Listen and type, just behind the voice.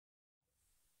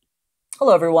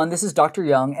Hello everyone, this is Dr.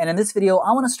 Young, and in this video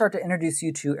I want to start to introduce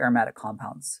you to aromatic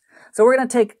compounds. So we're going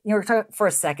to talk for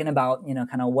a second about,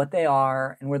 kind of what they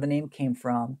are and where the name came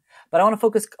from. But I want to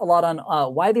focus a lot on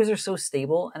why these are so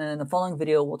stable, and then in the following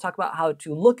video we'll talk about how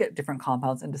to look at different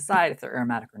compounds and decide if they're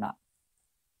aromatic or not.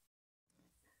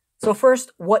 So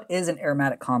first, what is an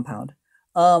aromatic compound?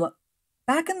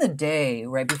 Back in the day,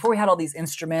 right, before we had all these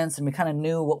instruments and we kind of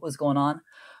knew what was going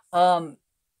on,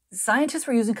 scientists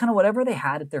were using kind of whatever they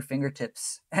had at their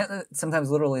fingertips,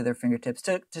 sometimes literally their fingertips,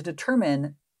 to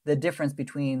determine the difference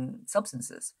between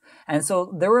substances. And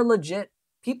so there were legit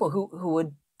people who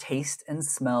would taste and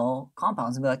smell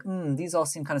compounds and be like, these all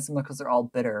seem kind of similar because they're all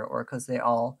bitter, or because they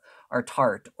all are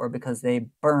tart, or because they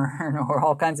burn, or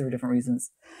all kinds of different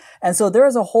reasons. And so there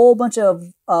was a whole bunch of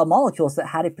molecules that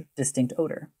had a distinct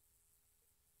odor.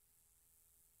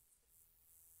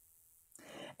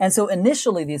 And so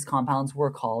initially these compounds were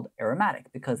called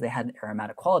aromatic because they had an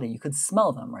aromatic quality. You could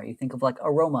smell them, right? You think of like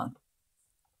aroma.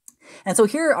 And so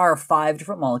here are 5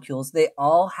 different molecules. They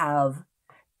all have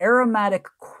aromatic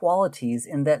qualities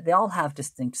in that they all have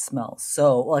distinct smells.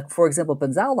 So like, for example,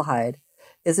 benzaldehyde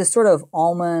is this sort of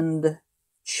almond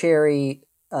cherry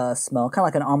smell, kind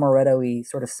of like an amaretto-y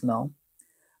sort of smell.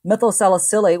 Methyl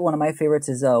salicylate, one of my favorites,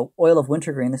 is oil of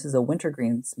wintergreen. This is a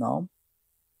wintergreen smell.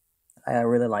 I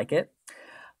really like it.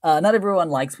 Not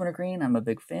everyone likes wintergreen. I'm a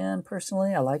big fan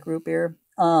personally. I like root beer.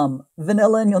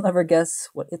 Vanilla, and you'll never guess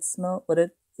what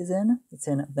it is in. It's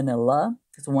in vanilla.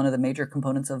 It's one of the major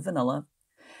components of vanilla.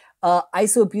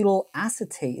 Isobutyl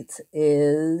acetate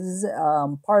is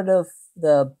part of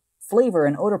the flavor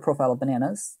and odor profile of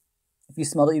bananas. If you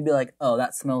smelled it, you'd be like, oh,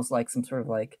 that smells like some sort of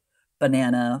like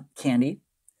banana candy.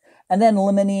 And then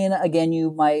limonene, again,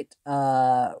 you might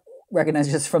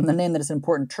recognize just from the name that it's an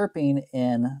important terpene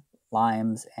in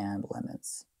limes and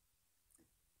lemons,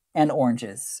 and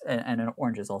oranges, and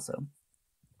oranges also.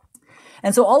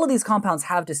 And so all of these compounds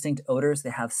have distinct odors. They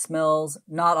have smells.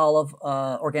 Not all of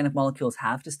organic molecules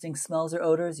have distinct smells or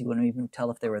odors. You wouldn't even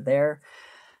tell if they were there.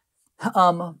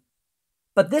 But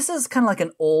this is kind of like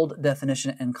an old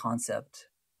definition and concept.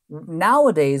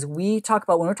 Nowadays, when we're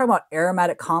talking about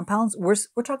aromatic compounds, we're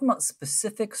talking about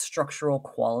specific structural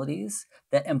qualities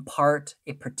that impart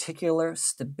a particular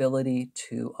stability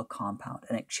to a compound,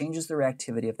 and it changes the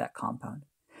reactivity of that compound.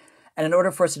 And in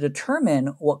order for us to determine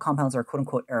what compounds are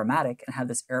quote-unquote aromatic and have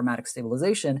this aromatic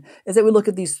stabilization, is that we look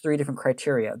at these 3 different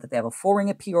criteria: that they have a 4 ring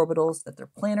of p orbitals, that they're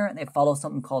planar, and they follow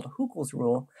something called Huckel's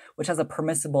rule, which has a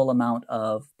permissible amount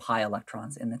of pi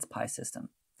electrons in its pi system.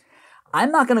 I'm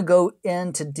not going to go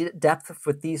into depth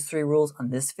with these 3 rules on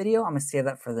this video. I'm going to save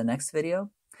that for the next video.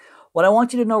 What I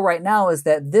want you to know right now is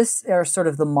that this is sort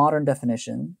of the modern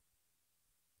definition.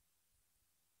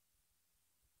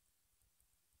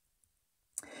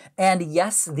 And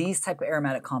yes, these type of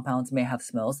aromatic compounds may have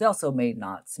smells. They also may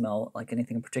not smell like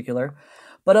anything in particular.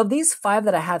 But of these 5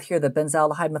 that I have here, the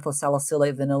benzaldehyde, methyl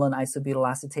salicylate, vanillin, isobutyl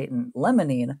acetate, and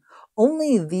limonene,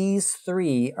 only these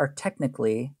 3 are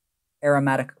technically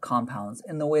aromatic compounds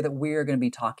in the way that we're going to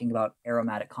be talking about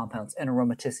aromatic compounds and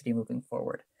aromaticity moving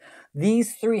forward.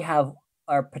 These 3 have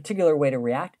a particular way to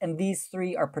react, and these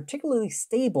 3 are particularly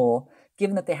stable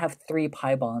given that they have 3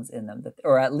 pi bonds in them,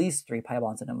 or at least 3 pi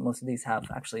bonds in them. Most of these have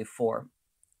actually 4.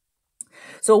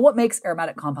 So what makes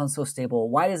aromatic compounds so stable?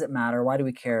 Why does it matter? Why do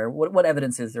we care? What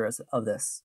evidence is there of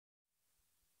this?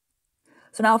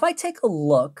 So now if I take a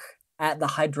look at the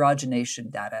hydrogenation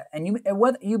data, and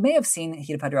you may have seen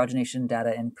heat of hydrogenation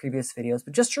data in previous videos,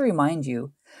 but just to remind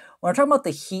you, when we're talking about the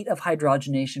heat of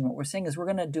hydrogenation, what we're saying is we're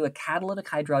going to do a catalytic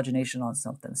hydrogenation on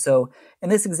something. So in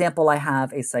this example, I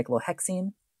have a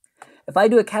cyclohexene. If I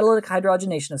do a catalytic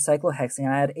hydrogenation of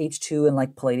cyclohexene, I add H2 and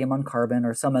like palladium on carbon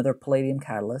or some other palladium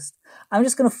catalyst, I'm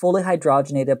just going to fully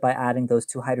hydrogenate it by adding those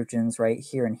 2 hydrogens right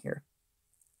here and here.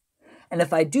 And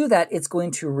if I do that, it's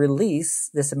going to release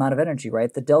this amount of energy,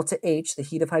 right? The delta H, the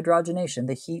heat of hydrogenation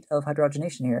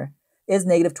here, is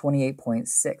negative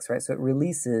 28.6, right? So it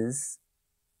releases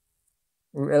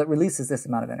this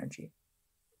amount of energy.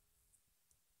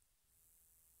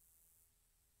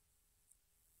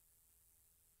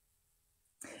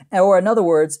 Or in other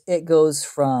words, it goes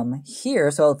from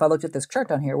here. So if I looked at this chart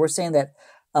down here, we're saying that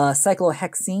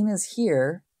cyclohexene is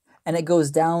here, and it goes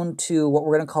down to what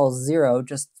we're going to call 0.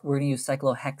 We're going to use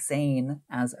cyclohexane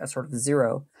as a sort of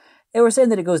 0. And we're saying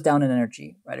that it goes down in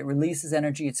energy, right? It releases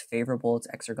energy. It's favorable. It's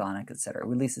exergonic, etc. It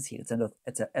releases heat.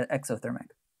 It's exothermic.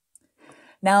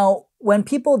 Now, when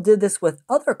people did this with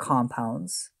other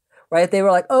compounds, right, they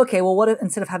were like, okay, well, what if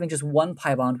instead of having just 1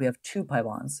 pi bond, we have 2 pi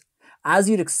bonds? As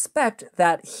you'd expect,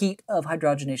 that heat of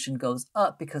hydrogenation goes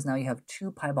up because now you have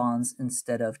 2 pi bonds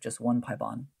instead of just 1 pi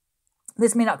bond.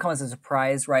 This may not come as a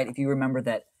surprise, right? If you remember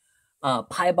that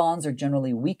pi bonds are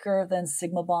generally weaker than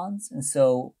sigma bonds. And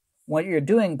so what you're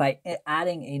doing by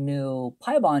adding a new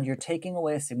pi bond, you're taking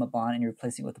away a sigma bond and you're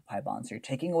replacing it with a pi bond. So you're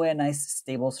taking away a nice,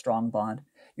 stable, strong bond.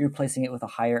 You're replacing it with a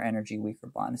higher energy, weaker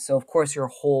bond. So of course, your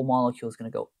whole molecule is going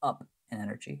to go up in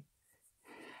energy.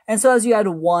 And so as you add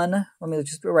one, let me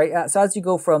just write, so as you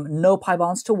go from no pi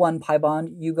bonds to one pi bond,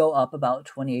 you go up about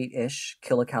 28-ish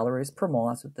kilocalories per mole.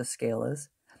 That's what the scale is.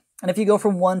 And if you go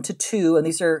from 1 to 2, and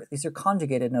these are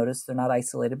conjugated, notice they're not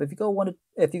isolated, but if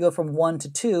you go from 1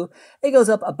 to 2, it goes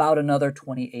up about another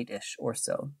 28-ish or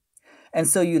so. And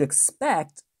so you'd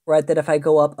expect, right, that if I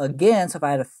go up again, so if I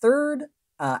had a third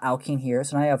alkene here,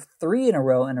 so now I have 3 in a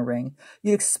row in a ring,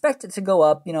 you'd expect it to go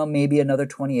up, maybe another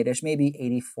 28-ish, maybe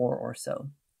 84 or so.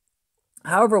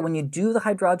 However, when you do the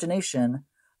hydrogenation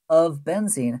of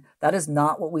benzene, that is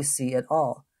not what we see at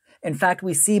all. In fact,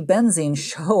 we see benzene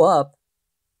show up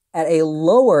at a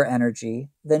lower energy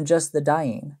than just the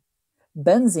diene.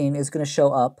 Benzene is going to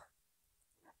show up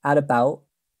at about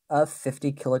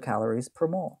 50 kilocalories per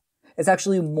mole. It's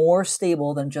actually more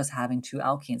stable than just having 2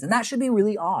 alkenes. And that should be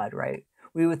really odd, right?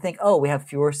 We would think, oh, we have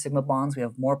fewer sigma bonds, we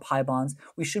have more pi bonds,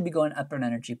 we should be going up in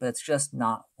energy, but it's just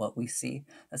not what we see.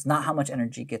 That's not how much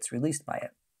energy gets released by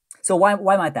it. So why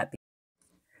might that be?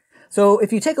 So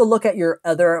if you take a look at your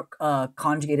other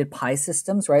conjugated pi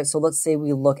systems, right? So let's say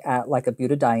we look at like a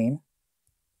butadiene.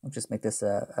 I'll just make this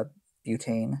a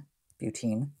butene.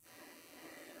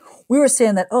 We were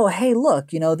saying that, oh, hey,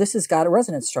 look, this has got a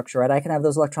resonance structure, right? I can have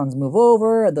those electrons move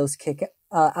over, and those kick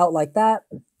out like that.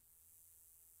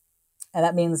 And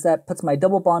that means that puts my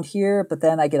double bond here, but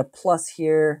then I get a plus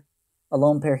here, a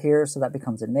lone pair here, so that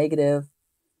becomes a negative.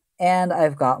 And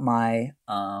I've got my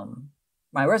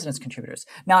my resonance contributors.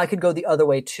 Now I could go the other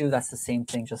way too. That's the same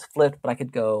thing, just flipped, but I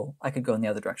could go in the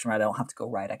other direction, right? I don't have to go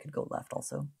right. I could go left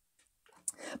also.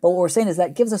 But what we're saying is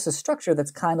that gives us a structure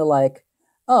that's kind of like,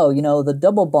 oh, the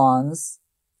double bonds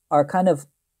are kind of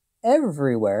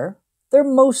everywhere. They're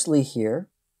mostly here,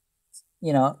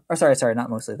 or sorry, not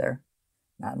mostly there.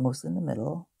 Not mostly in the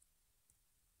middle.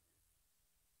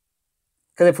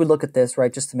 Because if we look at this,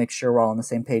 right, just to make sure we're all on the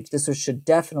same page, this should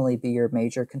definitely be your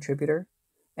major contributor.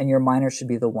 And your minor should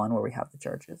be the one where we have the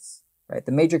charges, right?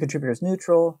 The major contributor is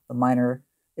neutral. The minor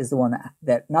is the one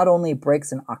that not only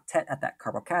breaks an octet at that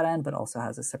carbocation, but also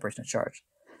has a separation of charge.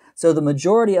 So the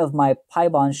majority of my pi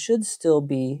bonds should still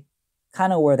be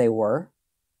kind of where they were.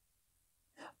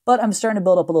 But I'm starting to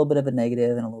build up a little bit of a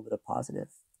negative and a little bit of positive.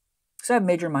 So I have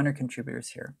major and minor contributors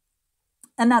here.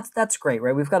 And that's great,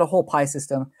 right? We've got a whole pi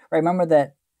system. Right? Remember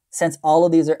that since all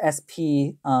of these are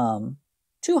sp2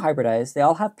 hybridized, they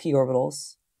all have p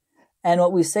orbitals. And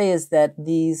what we say is that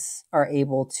these are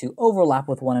able to overlap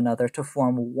with one another to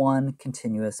form one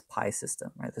continuous pi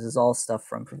system, right? This is all stuff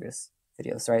from previous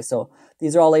videos, right? So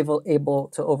these are all able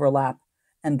to overlap,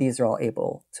 and these are all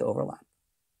able to overlap.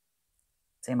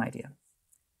 Same idea.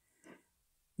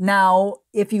 Now,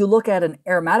 if you look at an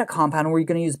aromatic compound, we're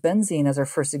going to use benzene as our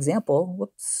first example.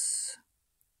 Whoops.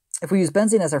 If we use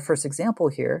benzene as our first example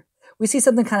here, we see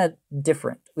something kind of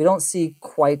different. We don't see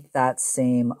quite that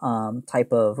same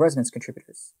type of resonance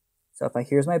contributors. So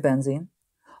here's my benzene,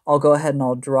 I'll go ahead and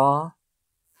I'll draw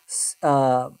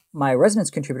my resonance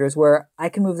contributors where I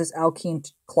can move this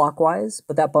alkene clockwise,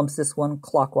 but that bumps this one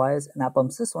clockwise, and that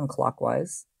bumps this one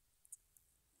clockwise.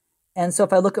 And so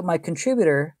if I look at my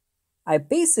contributor, I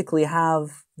basically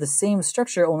have the same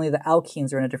structure, only the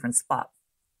alkenes are in a different spot.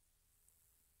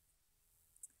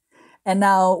 And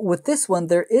now with this one,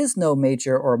 there is no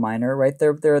major or minor, right?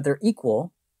 They're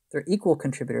equal. They're equal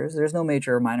contributors. There's no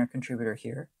major or minor contributor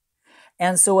here.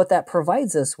 And so what that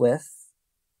provides us with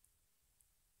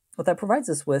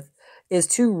is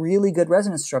 2 really good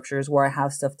resonance structures where I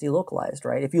have stuff delocalized,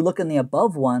 right? If you look in the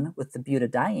above one with the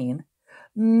butadiene,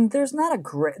 there's not a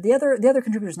great, the other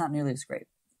contributor is not nearly as great.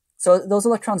 So those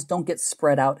electrons don't get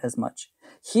spread out as much.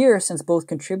 Here, since both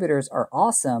contributors are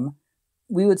awesome,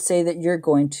 we would say that you're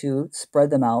going to spread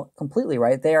them out completely,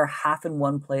 right? They are half in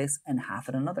one place and half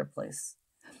in another place.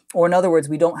 Or in other words,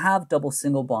 we don't have double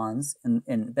single bonds in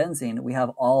benzene. We have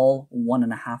all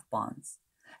 1.5 bonds.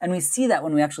 And we see that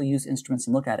when we actually use instruments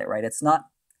and look at it, right? It's not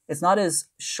as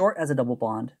short as a double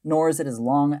bond, nor is it as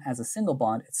long as a single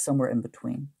bond. It's somewhere in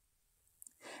between.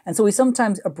 And so we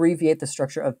sometimes abbreviate the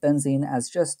structure of benzene as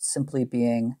just simply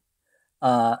being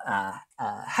a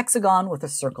hexagon with a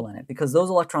circle in it, because those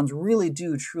electrons really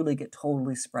do truly get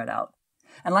totally spread out.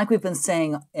 And like we've been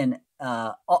saying in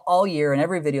all year in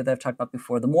every video that I've talked about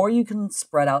before, the more you can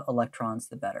spread out electrons,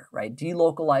 the better, right?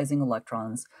 Delocalizing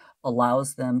electrons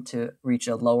allows them to reach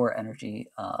a lower energy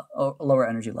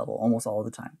level almost all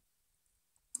the time.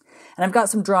 And I've got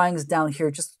some drawings down here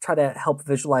just to try to help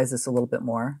visualize this a little bit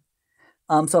more.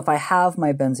 So if I have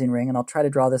my benzene ring, and I'll try to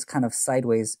draw this kind of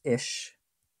sideways-ish.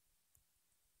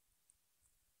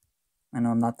 I know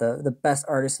I'm not the best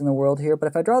artist in the world here, but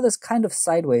if I draw this kind of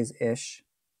sideways-ish,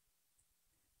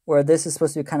 where this is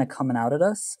supposed to be kind of coming out at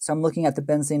us. So I'm looking at the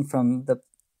benzene from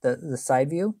the side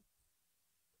view.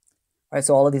 All right,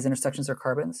 so all of these intersections are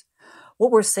carbons. What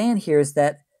we're saying here is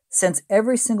that since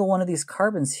every single one of these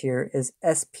carbons here is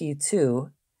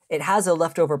sp2, it has a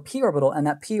leftover p orbital, and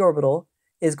that p orbital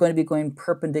is going to be going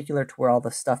perpendicular to where all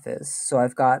the stuff is. So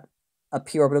I've got a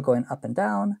p orbital going up and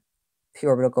down, p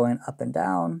orbital going up and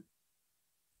down,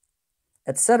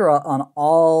 etc. on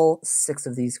all 6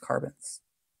 of these carbons.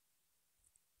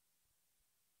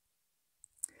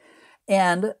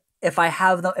 And if I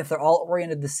have them, if they're all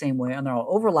oriented the same way and they're all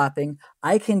overlapping,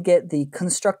 I can get the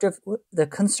constructive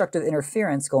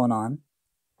interference going on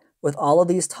with all of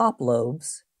these top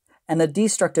lobes, and the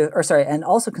destructive, or sorry, and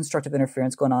also constructive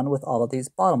interference going on with all of these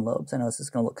bottom lobes. I know this is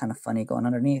going to look kind of funny going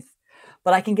underneath,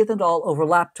 but I can get them to all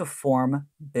overlap to form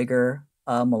bigger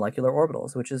molecular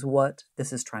orbitals, which is what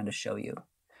this is trying to show you,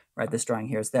 right? This drawing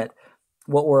here is that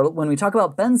when we talk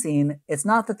about benzene, it's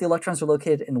not that the electrons are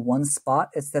located in one spot,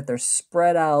 it's that they're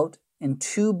spread out in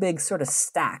 2 big sort of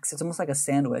stacks. It's almost like a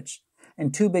sandwich,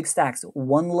 in 2 big stacks,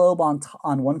 one lobe on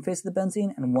one face of the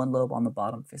benzene and one lobe on the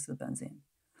bottom face of the benzene.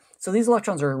 So these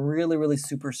electrons are really, really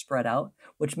super spread out,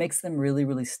 which makes them really,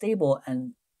 really stable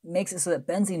and makes it so that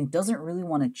benzene doesn't really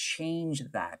want to change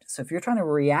that. So if you're trying to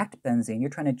react benzene, you're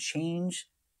trying to change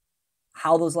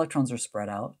how those electrons are spread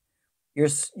out,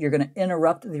 you're going to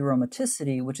interrupt the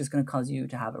aromaticity, which is going to cause you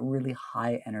to have a really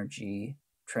high energy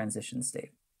transition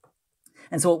state.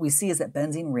 And so what we see is that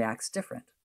benzene reacts different.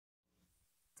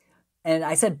 And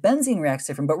I said benzene reacts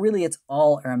different, but really it's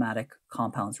all aromatic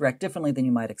compounds react differently than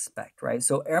you might expect, right?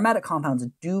 So aromatic compounds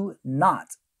do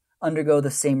not undergo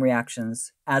the same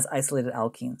reactions as isolated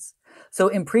alkenes. So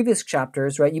in previous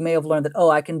chapters, right, you may have learned that, oh,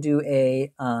 I can do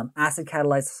a acid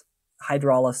catalyzed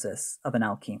hydrolysis of an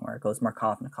alkene where it goes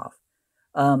Markov-Nikov.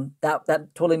 That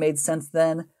totally made sense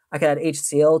then. I could add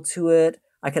HCl to it.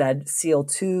 I could add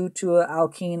Cl2 to an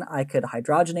alkene. I could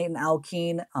hydrogenate an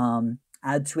alkene,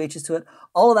 add 2 H's to it.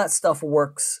 All of that stuff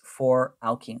works for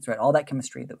alkenes, right? All that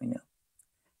chemistry that we knew.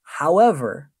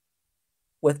 However,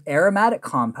 with aromatic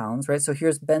compounds, right? So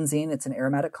here's benzene. It's an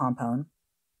aromatic compound.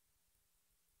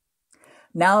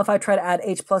 Now if I try to add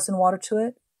H plus in water to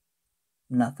it,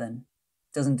 nothing.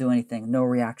 Doesn't do anything. No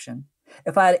reaction.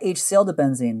 If I add HCl to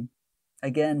benzene,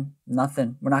 again,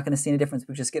 nothing. We're not going to see any difference.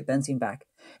 We just get benzene back.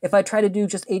 If I try to do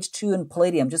just H2 and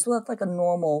palladium, just with like a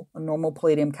normal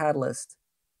palladium catalyst,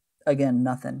 again,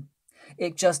 nothing.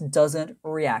 It just doesn't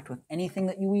react with anything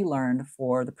that we learned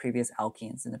for the previous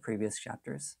alkenes in the previous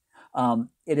chapters.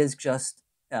 It is just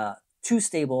too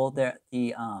stable.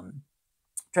 The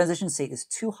transition state is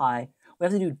too high. We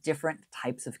have to do different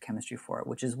types of chemistry for it,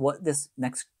 which is what this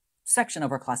next section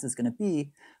of our class is going to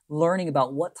be, learning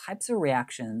about what types of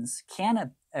reactions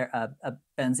can a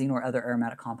benzene or other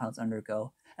aromatic compounds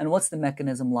undergo, and what's the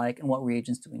mechanism like, and what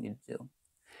reagents do we need to do.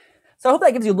 So I hope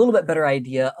that gives you a little bit better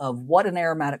idea of what an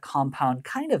aromatic compound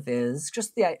kind of is,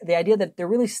 just the idea that they're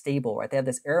really stable, right? They have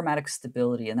this aromatic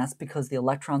stability, and that's because the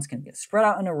electrons can get spread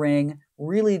out in a ring,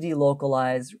 really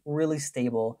delocalized, really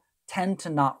stable, tend to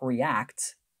not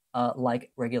react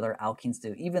like regular alkenes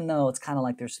do, even though it's kind of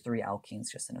like there's 3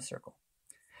 alkenes just in a circle.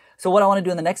 So what I want to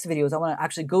do in the next video is I want to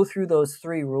actually go through those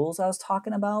 3 rules I was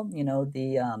talking about, you know,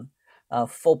 the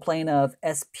full plane of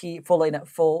sp, full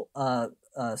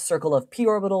circle of p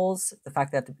orbitals, the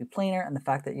fact that they have to be planar, and the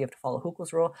fact that you have to follow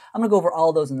Huckel's rule. I'm going to go over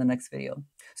all those in the next video.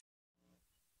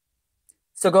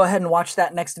 So go ahead and watch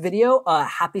that next video.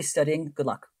 Happy studying. Good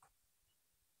luck.